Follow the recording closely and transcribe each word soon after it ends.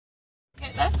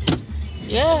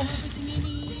Yeah.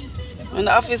 When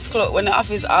the office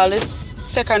all the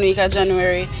second week of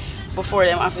January, before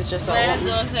them office just open.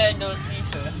 Well, those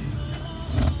people.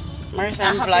 Marissa,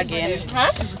 I'm vlogging.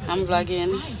 Huh? I'm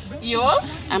vlogging. You?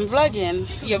 I'm vlogging.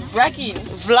 You're bragging.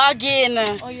 Vlogging.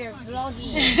 Oh, you're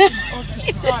vlogging.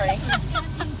 Okay, sorry.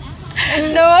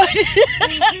 No.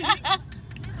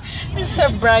 It's a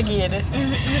bragging.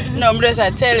 No, I'm just I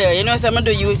tell you, you know, so I'm gonna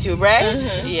do YouTube, right?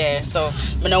 Yeah, so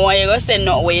I don't want you to say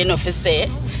not what you know for say in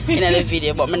the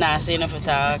video, but I'm not saying enough for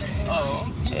talk. Oh.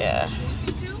 Yeah.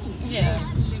 Yeah.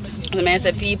 So I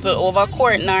say people over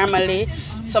court normally,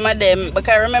 some of them, because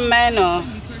I remember I know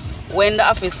when the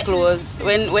office closed,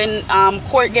 when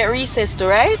court get recessed,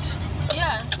 right?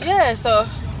 Yeah. Yeah, so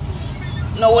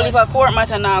no only if a court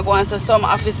matter now go on, so some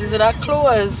offices that are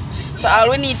closed. So all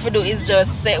we need to do is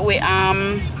just set with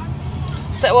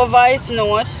voice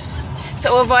note,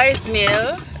 set with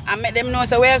voicemail, and make them know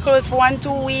so we are closed for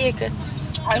 1-2 weeks.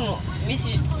 I know.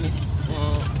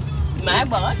 My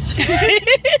boss.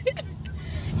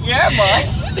 Your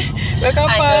boss. Look up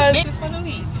I us. know for the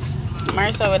week.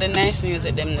 Marissa with the nice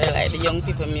music, them they like the young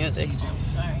people music.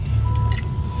 Sorry.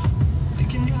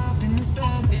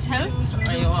 This help?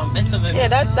 Or you want better than Yeah,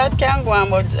 that can go on,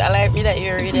 but I like me that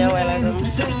you read it a while ago.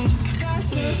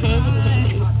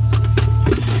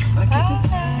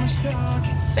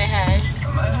 Say hi.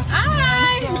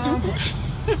 Hi!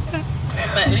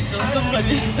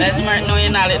 That's smart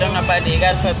knowing all it on nobody,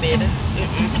 God forbid.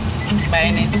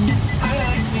 Buying it.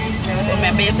 So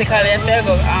I basically if I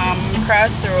go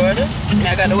cross the road,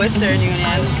 I got the Western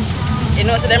Union. You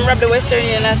know, so them rob the Western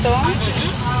Union at all?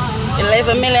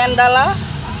 $11 million.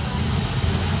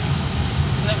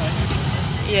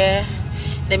 Yeah.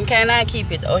 Them kinda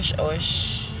keep it hush.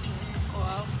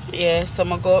 Wow. Yeah, so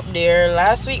I go up there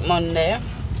last week Monday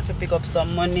to pick up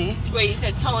some money. Wait, you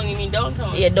said town, you mean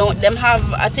downtown? Yeah,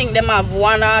 I think them have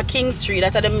one King Street,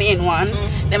 that's the main one.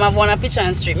 Them have one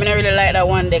Pichon Street. I don't really like that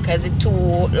one there because it's too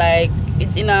like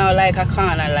like a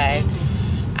corner like.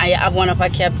 And you have one up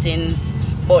at Captain's.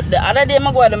 But the other day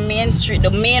I go to the main street,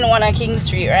 the main one at King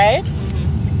Street, right?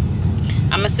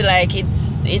 I'm see like it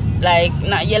like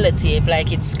not yellow tape,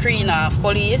 like it's screen off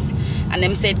police, and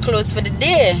them said closed for the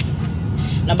day.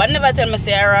 Nobody never tell me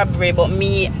say a robbery, but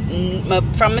me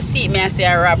from my seat I say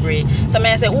a robbery. So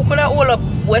I say who could have hold up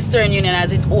Western Union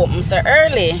as it open so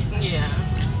early? Yeah.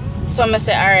 So I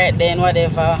say alright then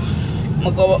whatever.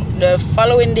 Go the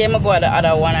following day I go to the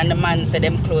other one and the man said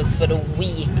them closed for the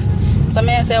week. So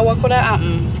I say what could have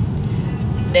happened?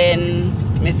 Then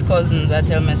Miss Cousins I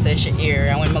tell me say she here,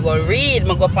 and when I go read, I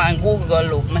go up on Google go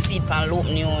look, I see it on Loop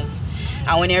News.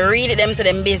 And when you read it, them say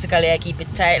them basically I keep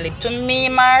it tight. To me,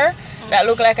 Mar, that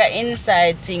look like an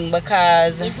inside thing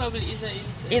because It probably is an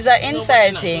inside. It's an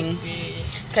inside thing.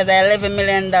 Because I $11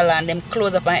 million and them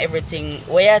close up on everything.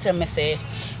 What you tell me say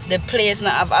the place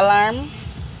not have alarm.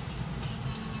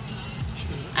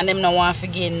 And them no want to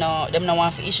gain them no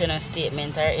want to issue no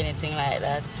statement or anything like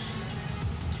that.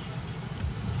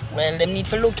 Well, them need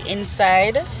to look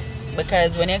inside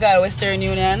because when you go to Western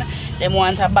Union, them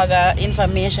want a bag of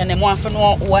information. Them want to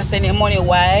know who sending money,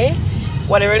 why,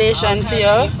 what the relation to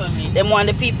you. Them want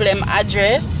the people, them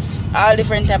address, all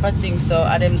different type of things. So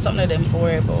are them something of them to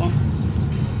worry about.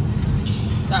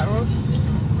 That roast.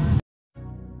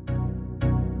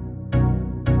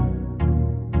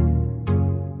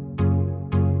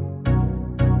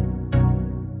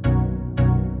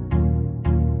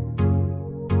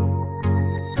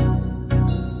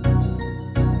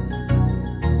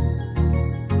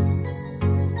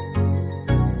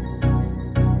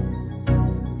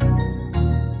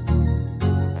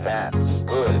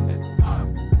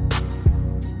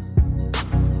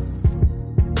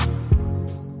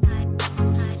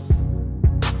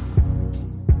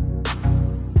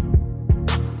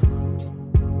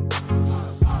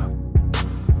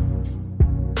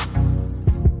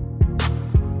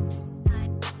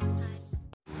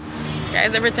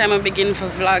 Guys, every time I begin to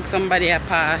vlog, somebody I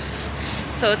pass.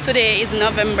 So today is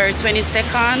November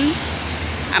 22nd.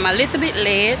 I'm a little bit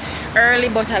late, early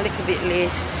but a little bit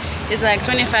late. It's like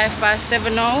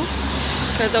 7:25 now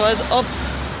because I was up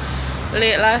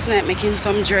late last night making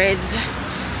some dreads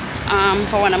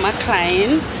for one of my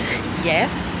clients.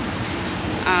 Yes.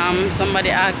 Somebody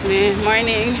asked me,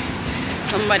 morning,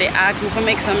 somebody asked me to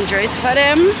make some dreads for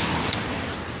them.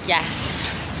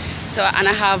 Yes. So, and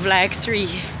I have like 3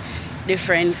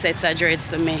 different sets of dreads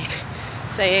to make.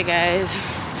 So yeah guys,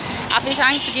 happy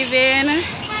Thanksgiving.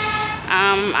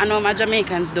 I know my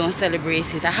Jamaicans don't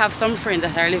celebrate it. I have some friends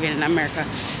that are living in America.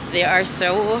 They are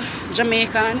so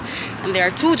Jamaican and they are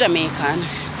too Jamaican.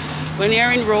 When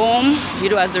you're in Rome, you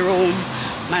do as the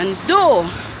Romans do.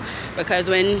 because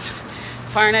when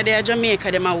foreigner there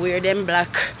Jamaica, them are wear them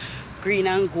black, green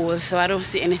and gold, so I don't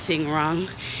see anything wrong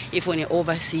if when you're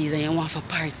overseas and you want to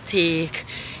partake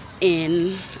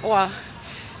in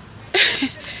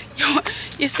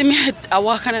you see me, I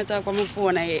walk and I talk on my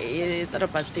phone and you start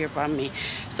up and stare upon me.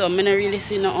 So I'm not really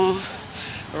see nothing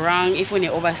wrong if when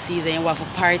you're overseas and you want to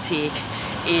partake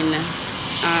in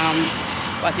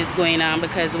what is going on,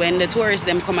 because when the tourists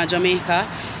them come to Jamaica,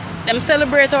 them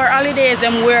celebrate our holidays,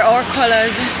 them wear our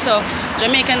colors. So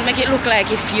Jamaicans make it look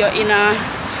like if you're in a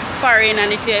foreign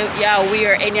and if you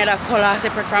wear any other color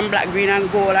separate from black, green and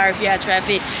gold, or if you try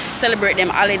to celebrate them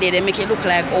holiday, they make it look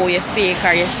like oh you're fake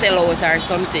or you sell out or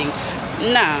something.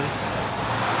 Nah,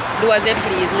 do as you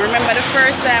please. Remember the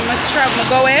first time I travel,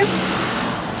 go away,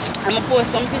 I'm gonna post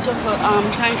some picture for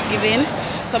Thanksgiving.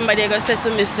 Somebody gonna say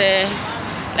to me say,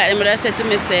 like them would say to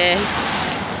me say,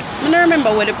 I don't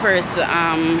remember what the person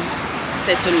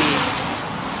said to me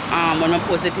when I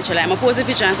post a picture. Like I post a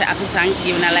picture and say happy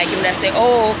Thanksgiving, and like him that say,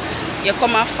 oh, you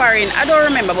come off foreign. I don't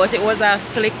remember, but it was a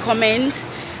slick comment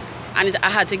and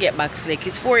I had to get back slick.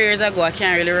 It's 4 years ago, I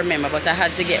can't really remember, but I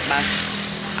had to get back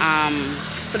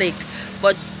slick.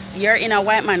 But you're in a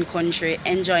white man country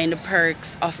enjoying the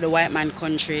perks of the white man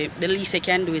country. The least you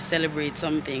can do is celebrate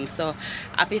something. So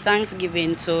happy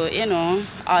Thanksgiving to, you know,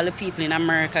 all the people in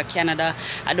America, Canada.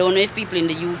 I don't know if people in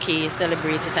the UK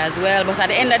celebrate it as well, but at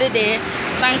the end of the day,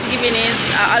 Thanksgiving is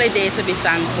a holiday to be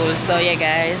thankful. So yeah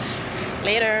guys,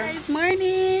 later. It's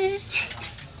morning.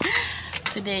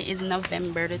 Today is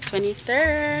November the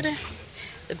 23rd,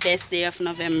 the best day of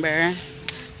November,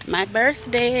 my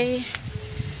birthday.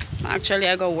 Actually,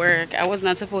 I go work. I was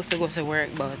not supposed to go to work,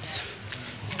 but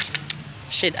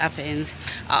shit happens.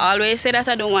 I always say that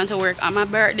I don't want to work on my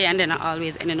birthday, and then I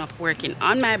always ended up working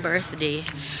on my birthday.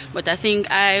 But I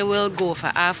think I will go for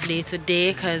half day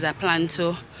today because I plan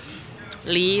to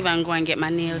leave and go and get my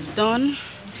nails done.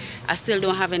 I still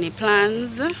don't have any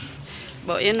plans,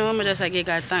 but you know, I'm just like, give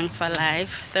God thanks for life.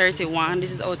 31.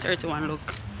 This is how 31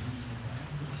 look.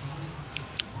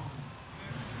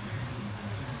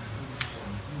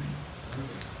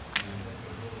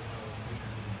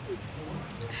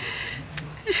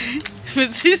 So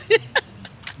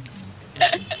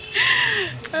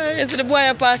the boy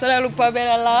I pass and I look for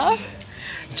better laugh.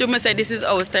 Chuma said this is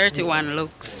how 31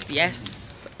 looks.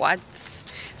 Yes. What?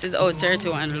 This is how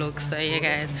 31 looks. So yeah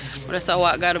guys, but that's how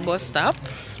I got a bus stop.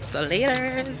 So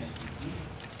later.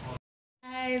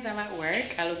 Guys, I'm at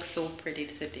work. I look so pretty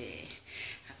today.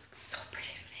 I look so pretty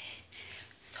today.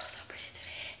 So pretty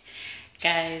today.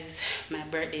 Guys, my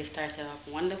birthday started off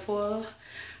wonderful.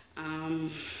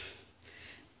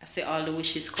 I see all the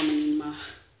wishes coming in my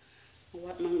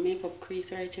makeup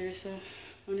crease right here, so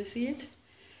wanna see it?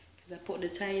 Because I put the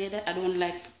tie there. I don't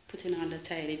like putting on the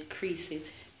tie, it crease it.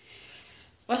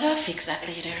 But I'll fix that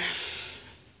later.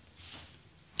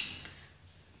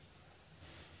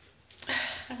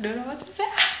 I don't know what to say.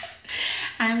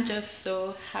 I'm just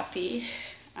so happy.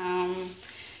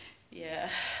 Yeah.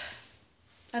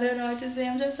 I don't know what to say.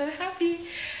 I'm just so happy.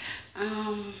 I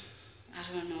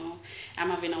don't know. I'm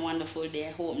having a wonderful day.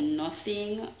 I hope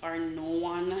nothing or no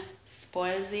one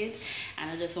spoils it. And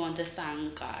I just want to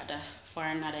thank God for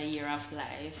another year of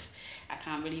life. I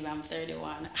can't believe I'm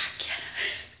 31.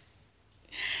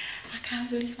 I can't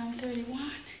believe I'm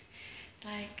 31.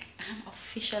 Like, I'm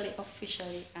officially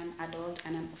an adult,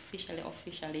 and I'm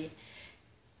officially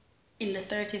in the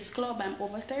 30s club. I'm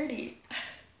over 30.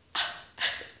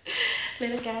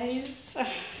 Little guys.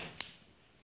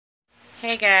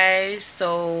 Hey guys,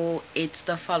 so it's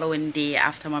the following day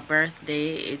after my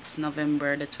birthday. It's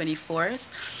November the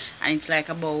 24th, and it's like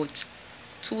about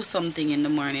 2 something in the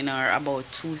morning, or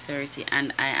about 2:30,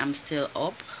 and I am still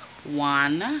up.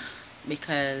 1,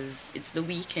 because it's the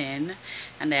weekend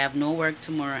and I have no work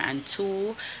tomorrow, and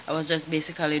 2, I was just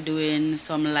basically doing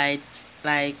some light,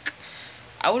 like,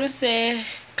 I wouldn't say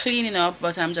cleaning up,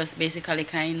 but I'm just basically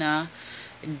kind of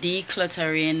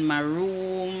decluttering my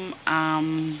room.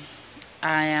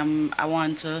 I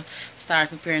want to start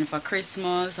preparing for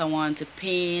Christmas. I want to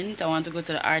paint. I want to go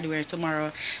to the hardware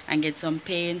tomorrow and get some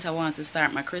paint. I want to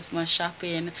start my Christmas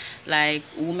shopping. Like,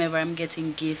 whomever I'm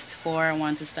getting gifts for, I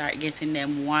want to start getting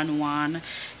them 1,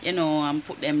 you know, and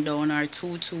put them down, or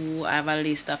 2. I have a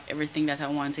list of everything that I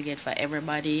want to get for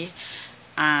everybody.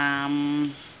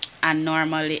 And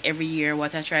normally every year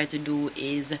what I try to do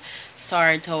is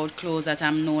sort out clothes that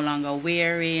I'm no longer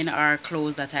wearing, or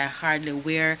clothes that I hardly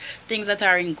wear, things that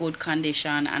are in good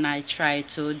condition, and I try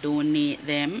to donate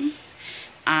them.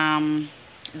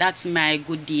 That's my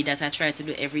good deed that I try to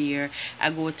do every year. I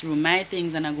go through my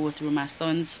things and I go through my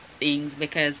son's things,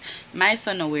 because my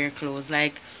son will wear clothes.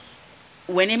 Like,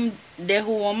 when him dey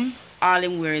home, all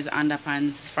him wear is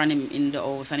underpants from him in the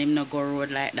house, and him not go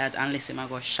road like that unless him a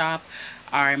go shop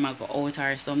or him a go out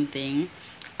or something.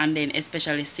 And then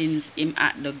especially since him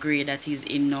at the grade that he's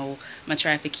in now, I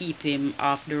try to keep him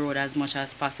off the road as much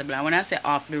as possible. And when I say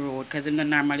off the road, because him not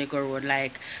normally go road,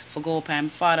 like for go up him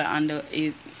father on the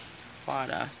his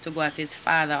father to go at his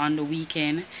father on the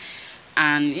weekend,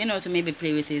 and you know, to maybe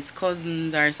play with his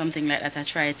cousins or something like that. I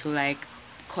try to like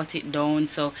cut it down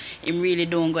so him really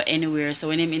don't go anywhere. So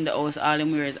when him in the house, all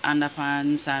him wear is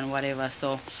underpants and whatever.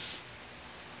 So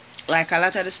like a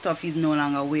lot of the stuff he's no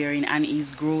longer wearing, and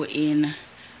he's growing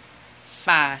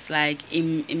fast. Like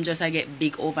him just I get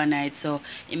big overnight, so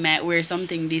he might wear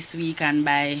something this week, and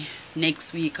by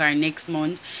next week or next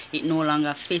month it no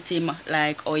longer fit him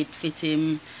like or it fit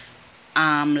him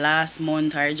last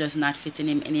month, or just not fitting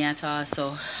him any at all.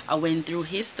 So I went through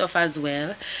his stuff as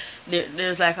well.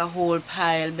 There's like a whole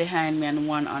pile behind me and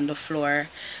one on the floor.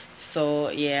 So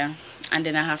yeah, and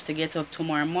then I have to get up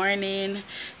tomorrow morning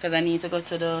because I need to go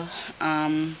to the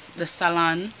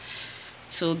salon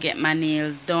to get my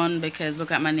nails done, because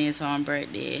look at my nails for my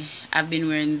birthday. I've been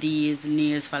wearing these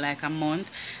nails for like a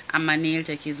month, and my nail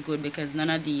tech is good because none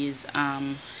of these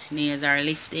nails are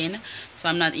lifting, so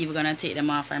I'm not even gonna take them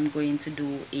off. I'm going to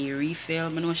do a refill. I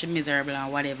know she's miserable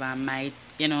and whatever, I might,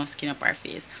 you know, skin up her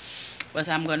face, but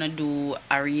I'm gonna do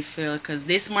a refill because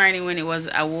this morning when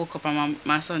I woke up and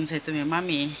my son said to me,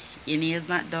 "Mommy, your nails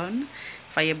not done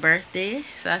for your birthday?"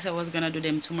 So I said I was gonna do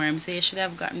them tomorrow. I'm saying you should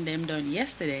have gotten them done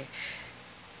yesterday,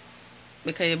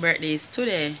 because your birthday is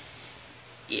today.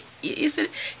 You see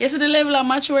the level of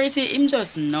maturity him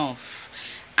just enough.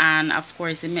 And of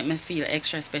course it made me feel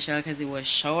extra special because he was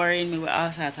showering me with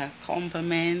all sorts of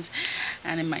compliments,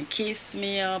 and he might kiss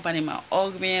me up, and he might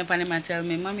hug me up, and he might tell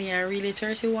me, "Mommy, you're really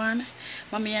 31?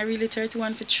 Mommy, you're really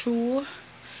 31 for true?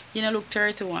 You know, look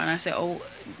 31." I said,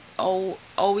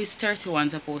 how is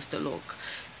 31 supposed to look?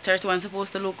 31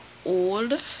 supposed to look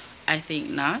old? I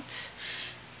think not.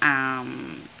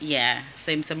 Yeah,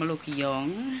 same I look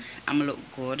young, I'm look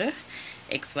good,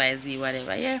 XYZ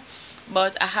whatever. Yeah,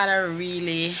 but I had a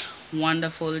really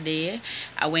wonderful day.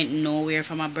 I went nowhere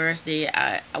for my birthday.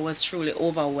 I was truly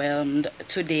overwhelmed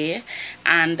today,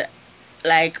 and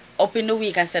like up in the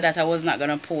week I said that I was not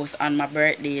gonna post on my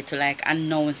birthday to like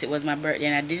announce it was my birthday,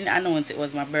 and I didn't announce it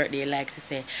was my birthday, like to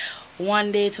say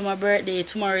one day to my birthday,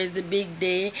 tomorrow is the big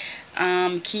day,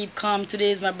 keep calm,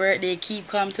 today is my birthday, keep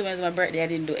calm, tomorrow is my birthday. I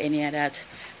didn't do any of that.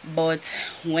 But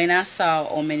when I saw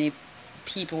how many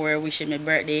people were wishing me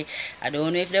birthday, I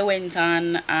don't know if they went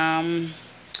on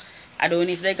I don't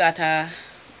know if they got a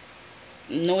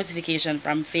notification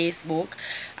from Facebook,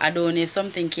 I don't know if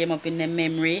something came up in their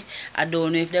memory, I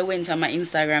don't know if they went on my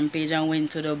Instagram page and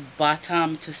went to the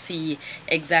bottom to see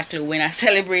exactly when I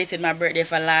celebrated my birthday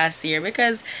for last year.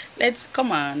 Because let's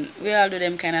come on, we all do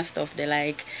them kind of stuff. They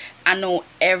like, I know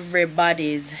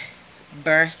everybody's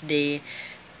birthday,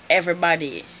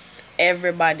 everybody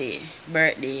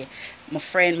birthday. My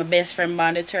best friend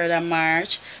born the 3rd of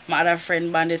March, my other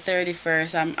friend born the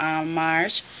 31st of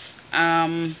March,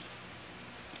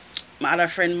 my other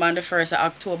friend born the 1st of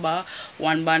October,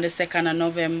 one born the 2nd of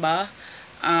November,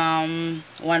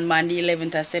 one born the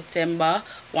 11th of September,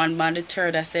 one born the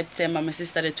 3rd of September, my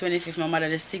sister the 25th, my mother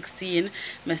the 16th,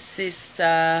 my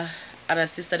other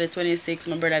sister the 26th,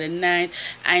 my brother the 9th.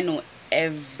 I know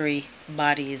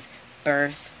everybody's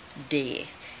birthday.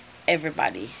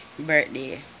 Everybody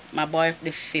birthday. My boy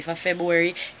the 5th of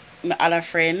February, my other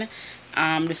friend,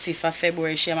 the 5th of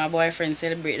February, she and my boyfriend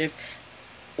celebrated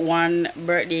one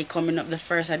birthday coming up the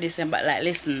 1st of December. Like,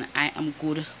 listen, I am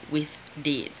good with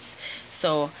dates.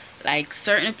 So like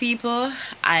certain people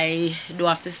I don't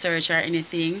have to search or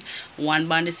anything. One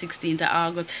born the 16th of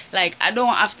August. Like, I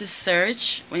don't have to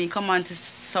search when you come on to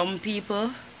some people.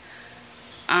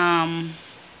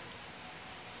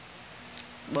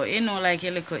 But you know, like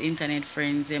your little internet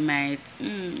friends, they might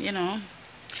you know.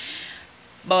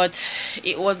 But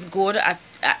it was good.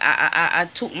 I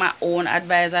took my own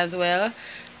advice as well,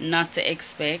 not to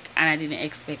expect, and I didn't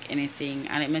expect anything,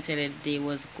 and let me tell you, the day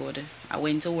was good. I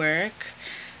went to work.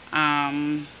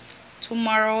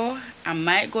 Tomorrow I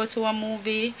might go to a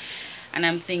movie, and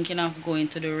I'm thinking of going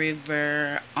to the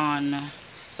river on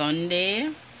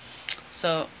Sunday.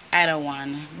 So either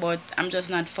one, but I'm just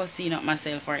not foreseeing up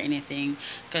myself or anything,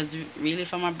 because really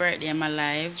for my birthday and my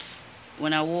life,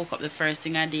 when I woke up, the first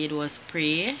thing I did was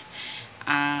pray.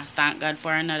 Thank God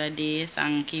for another day,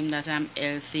 thank him that I'm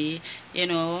healthy, you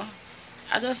know.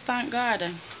 I just thank God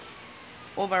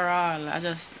overall.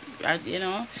 You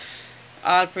know,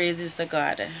 all praises to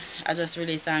God. I just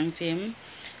really thanked him,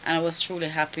 and I was truly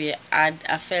happy. I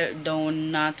felt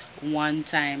down not one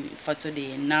time for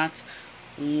today, not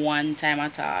one time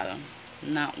at all,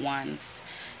 not once.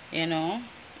 You know,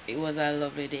 it was a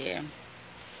lovely day.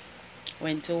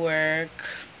 Went to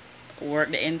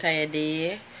worked the entire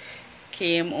day,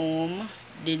 came home,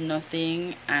 did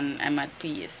nothing, and I'm at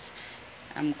peace.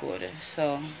 I'm good.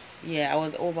 So yeah, I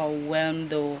was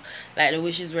overwhelmed though. Like the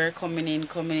wishes were coming in,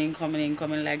 coming,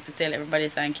 like to tell everybody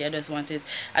thank you.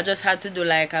 I just had to do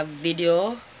like a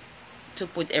video to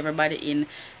put everybody in.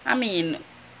 I mean,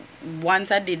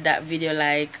 once I did that video,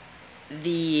 like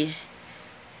the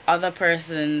other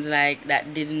persons like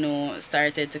that didn't know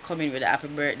started to come in with the happy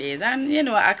birthdays, and you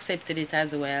know, I accepted it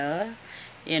as well,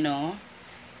 you know.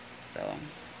 So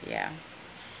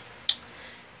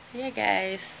yeah,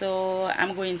 guys, so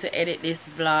I'm going to edit this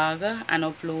vlog and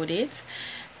upload it,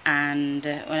 and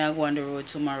when I go on the road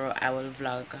tomorrow, I will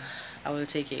vlog. I will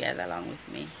take you guys along with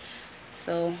me.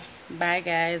 So bye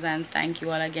guys, and thank you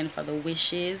all again for the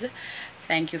wishes.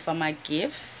 Thank you for my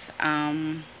gifts.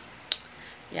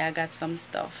 Yeah, I got some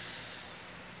stuff.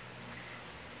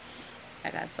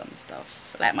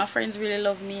 Like my friends really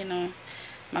love me, you know.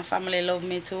 My family love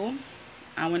me too.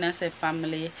 And when I say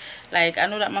family, like I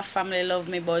know that my family love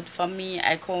me, but for me,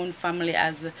 I count family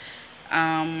as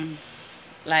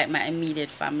like my immediate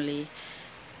family.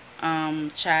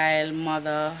 Child,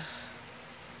 mother,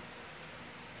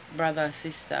 brother,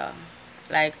 sister.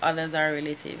 Like others are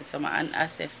relatives. So I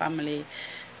say family,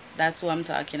 that's who I'm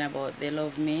talking about. They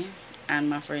love me. And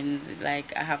my friends,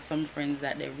 like I have some friends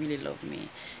that they really love me,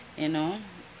 you know.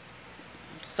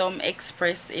 Some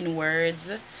express in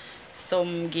words,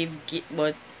 some give,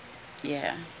 but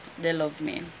yeah, they love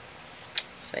me.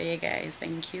 So yeah guys,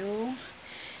 thank you.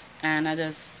 And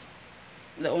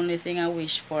the only thing I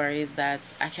wish for is that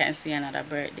I can see another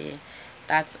birthday.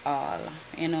 That's all,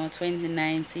 you know.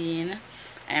 2019,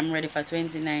 I'm ready for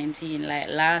 2019. Like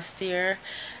last year,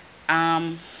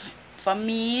 for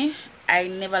me, I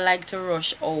never like to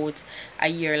rush out a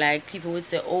year. Like people would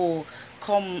say, oh,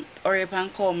 come, hurry up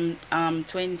and come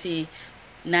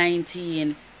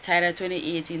 2019, tired of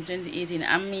 2018.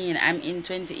 I mean, I'm in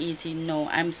 2018 now.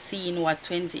 I'm seeing what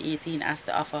 2018 has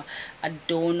to offer. I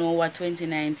don't know what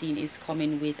 2019 is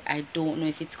coming with. I don't know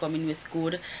if it's coming with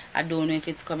good. I don't know if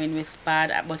it's coming with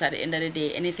bad. But at the end of the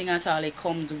day, anything at all it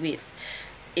comes with,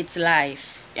 it's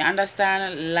life. You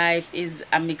understand? Life is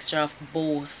a mixture of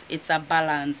both. It's a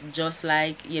balance, just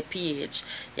like your pH.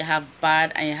 You have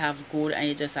bad and you have good, and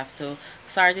you just have to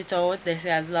sort it out. They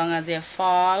say as long as you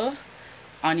fall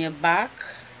on your back,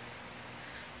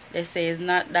 they say it's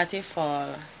not that you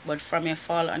fall, but from your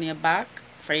fall on your back,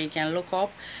 for you can look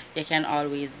up, you can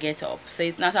always get up. So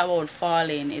it's not about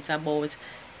falling, it's about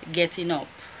getting up,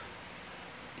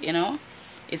 you know.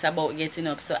 It's about getting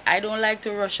up. So I don't like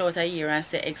to rush out a year and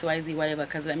say XYZ whatever,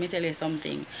 because let me tell you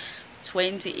something,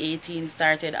 2018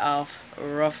 started off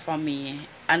rough for me.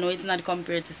 I know it's not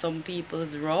compared to some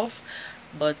people's rough,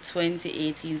 but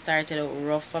 2018 started out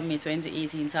rough for me.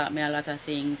 2018 taught me a lot of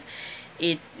things.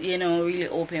 It, you know, really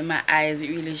opened my eyes. It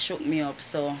really shook me up.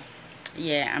 So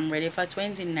yeah, I'm ready for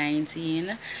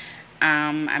 2019.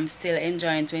 I'm still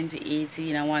enjoying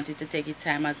 2018. I wanted to take it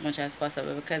time as much as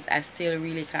possible, because I still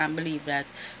really can't believe that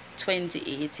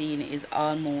 2018 is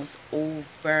almost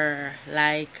over.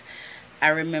 Like, I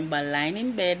remember lying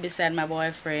in bed beside my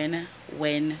boyfriend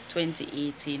when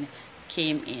 2018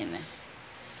 came in.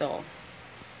 So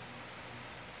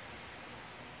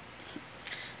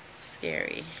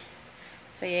scary.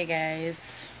 So yeah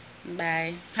guys,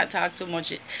 bye. I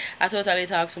totally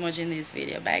talk too much in this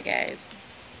video. Bye guys.